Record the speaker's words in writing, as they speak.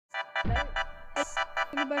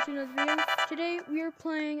Welcome back to another video. Today we are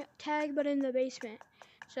playing tag but in the basement.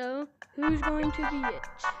 So, who's going to be it?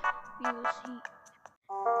 We will see.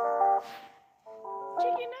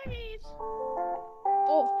 Chicken nuggets!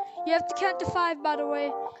 Oh, you have to count to 5, by the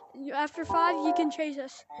way. After 5, you can chase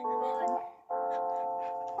us. 1,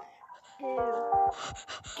 2,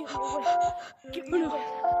 give me away,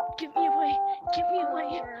 give me away, give me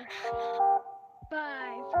away, 4, 5.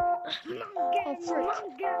 Oh, frick.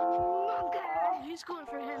 He's going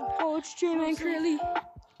for him. Oh, it's J-Man Curly.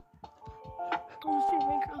 Oh,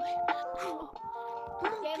 J-Man Curly.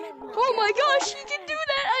 Oh my gosh, he can do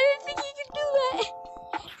that! I didn't think he could do that!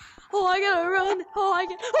 Oh, I gotta run! Oh, I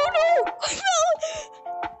gotta... Oh no! I fell!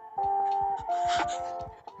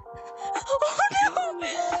 Oh no!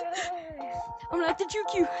 I'm gonna have to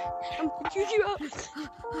juke you. I'm gonna juke you up.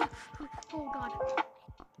 Oh god.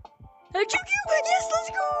 I juke you! Yes, let's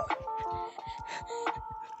go!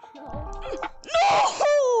 No!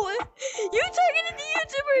 You talking to the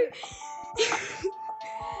YouTuber!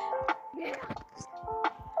 Yeah.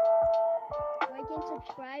 Like and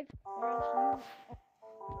subscribe, or else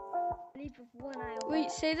you leave with one eye open.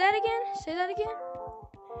 Wait, say that again? Say that again?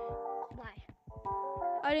 Why?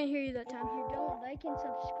 I didn't hear you that time. If you don't like and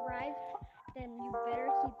subscribe, then you better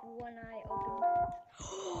keep one eye open.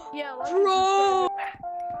 Yeah, like Bro!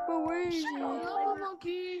 Bro, where is he? Lava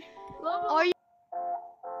monkey! Are you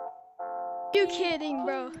kidding,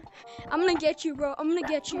 bro? I'm gonna get you, bro. I'm gonna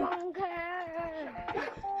get you.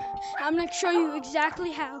 I'm gonna show you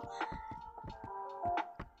exactly how.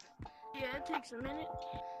 Yeah, it takes a minute.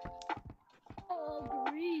 Oh,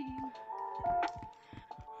 green.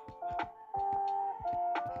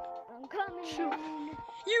 I'm coming. Shoot.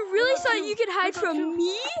 You really thought you could hide from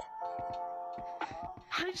me?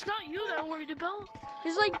 It's not you that I'm worried about.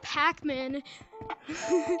 It's like Pac-Man.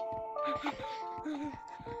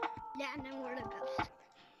 Yeah, and then we're the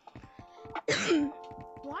ghost.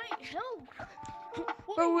 Why? Help!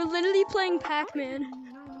 Bro, we're literally playing Pac-Man.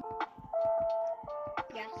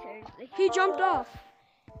 Yeah, seriously. He jumped off.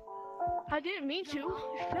 I didn't mean to.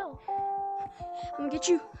 I fell. I'm gonna get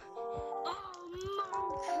you. Oh,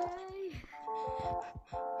 monkey!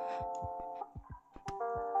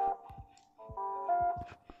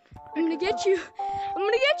 I'm gonna get you. I'm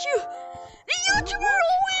gonna get you. The YouTuber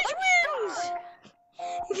always wins.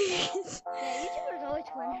 Yeah, YouTubers always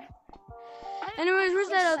win. Anyways, where's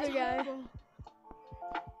that other guy?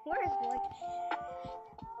 Where is Blake?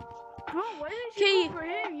 Bro, why did Okay, you go for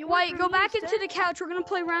him? You White, went go for me back instead? into the couch. We're gonna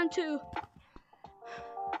play round 2.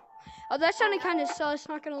 Oh, that sounded kind of sus,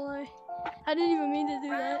 not gonna lie. I didn't even mean to do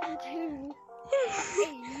that. Round 2.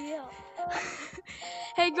 Yeah.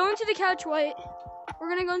 Hey, go into the couch, White. We're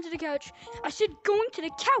gonna go into the couch. I said go into the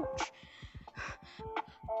couch.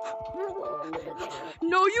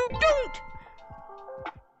 No, you don't.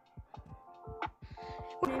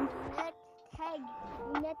 Net tag.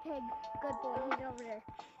 Good boy, he's over there.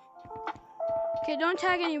 Okay, don't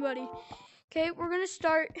tag anybody. Okay, we're gonna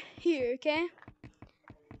start here, okay?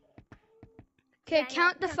 Okay, Yeah,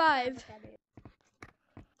 count to 5.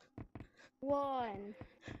 1.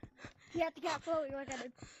 You have to count slowly like I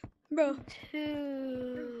did. Bro,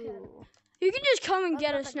 2. you can just come and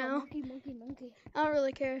get us now. Monkey. I don't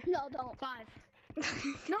really care. No, don't. 5.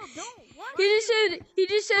 No, don't. What? He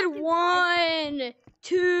just said 1,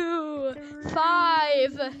 2,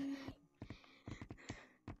 5.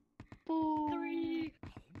 3.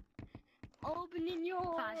 Opening your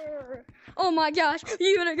 5. Oh my gosh,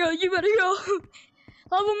 you better go, you better go.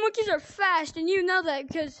 Lava monkeys are fast, and you know that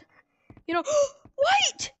because, you know,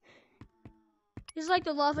 wait! He's like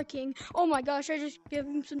the lava king. Oh my gosh, I just gave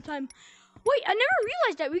him some time. Wait, I never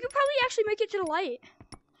realized that. We could probably actually make it to the light.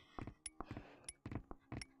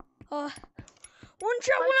 One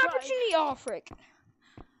shot, one opportunity. Oh, frick.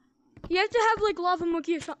 You have to have like lava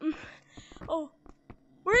monkey or something. Oh,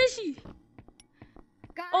 where is he?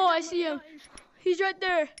 Oh, I see him. He's right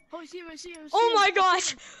there. Oh, I see him, I see him. Oh my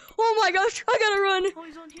gosh. Oh my gosh, I gotta run. Oh,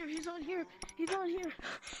 he's on here, he's on here. He's on here.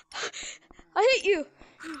 I hate you.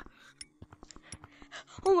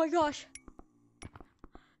 Oh my gosh.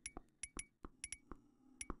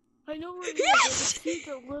 I know where he Yes! is. He's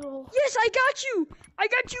a little... Yes, I got you. I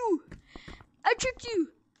got you. I tricked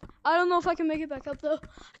you. I don't know if I can make it back up though.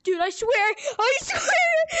 Dude, I swear. I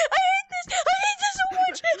swear. I hate this. I hate this so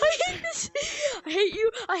much. I hate this. I hate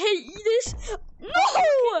you. I hate this. No.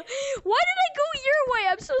 Why did I go your way?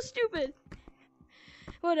 I'm so stupid.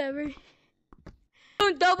 Whatever.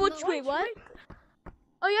 Don't double No, wait, what? Right,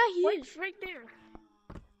 Oh yeah, he is. right there.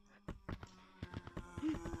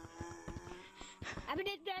 I'm in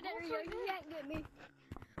that area. You can't get me.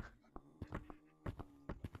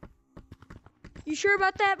 You sure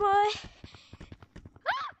about that, boy?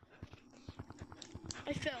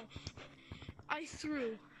 I fell. I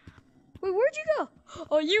threw. Wait, where'd you go?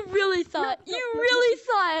 Oh, you really thought. Really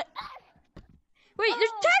thought. Wait,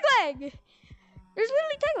 there's tag lag. There's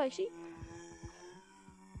literally tag lag. See?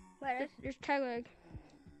 Where? There's tag lag.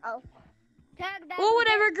 Oh. Tag that. Well, was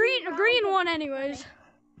whatever. there 2 rounds Green of- one, anyways.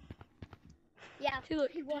 Yeah. See,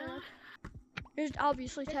 look. He won. There's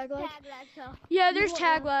obviously tag lag. Tag lag, so. Yeah, there's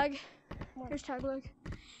tag lag. There's tag lag.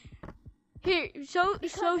 Here,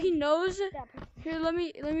 so he knows. Here, let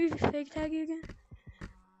me fake tag you again.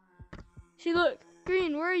 See, look,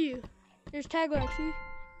 Green, where are you? There's tag lag. See?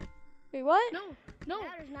 Wait, what? No.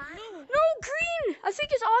 That is not. No. No, Green. I think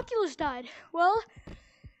his Oculus died. Well,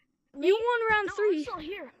 you won round No, 3. I'm still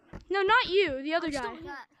here. No, not you. The other I'm guy. still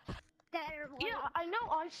here. Yeah, I know.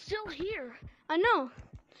 I'm still here. I know.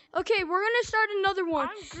 Okay, we're gonna start another one.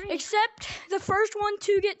 I'm green. Except the first one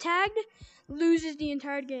to get tagged loses the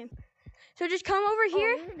entire game. So just come over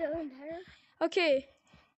here. Okay.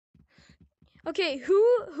 Okay,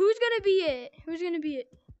 who's gonna be it? Who's gonna be it?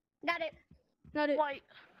 Not it. Not it. White.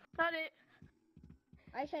 Not it.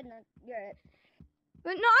 I said not. You're it.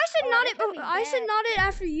 But no, I said Oh, not that it. could be I said bad. not it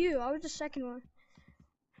after you. I was the second one.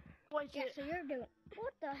 White's Yeah, it. so you're doing.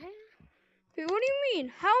 What the hell? Wait, what do you mean?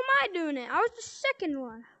 How am I doing it? I was the second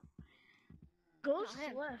one. Ghost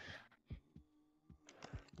him. left.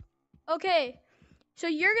 Okay, so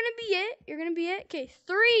you're gonna be it. You're gonna be it. Okay,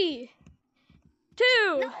 3, 2.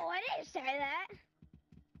 No, I didn't say that.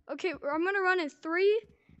 Okay, I'm gonna run in 3,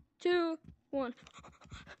 2, 1.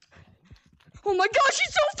 Oh my gosh,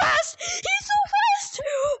 he's so fast! He's so fast!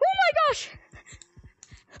 Oh my gosh!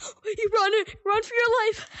 You run for your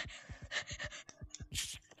life!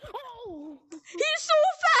 Oh! He's so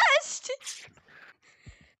fast!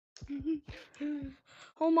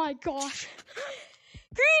 Oh my gosh!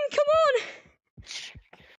 Green, come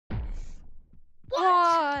on!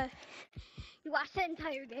 What? You watched the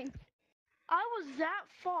entire game. I was that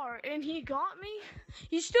far and he got me?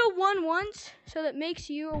 You still won once, so that makes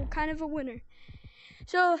you kind of a winner.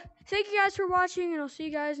 So, thank you guys for watching, and I'll see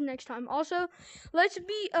you guys next time. Also, let's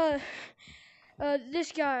beat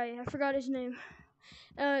this guy. I forgot his name.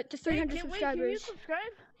 To 300 subscribers. Wait, can you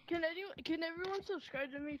subscribe? Can everyone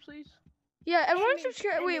subscribe to me, please? Yeah, everyone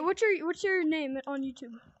subscribe. Wait, what's your name on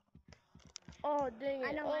YouTube? Oh, dang it.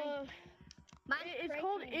 I know mine. Mine's It's Cray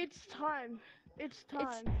called King. It's Time. It's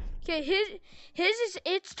Time. Okay, his is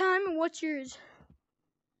It's Time, and what's yours?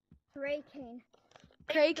 Cray King.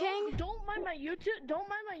 Cray Don't- King? Don't mind my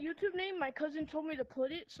YouTube name. My cousin told me to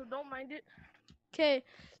put it, so don't mind it. Okay,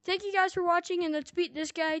 thank you guys for watching, and let's beat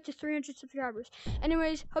this guy to 300 subscribers.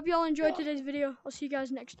 Anyways, hope you all enjoyed today's video. I'll see you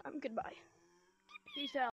guys next time. Goodbye. Peace out.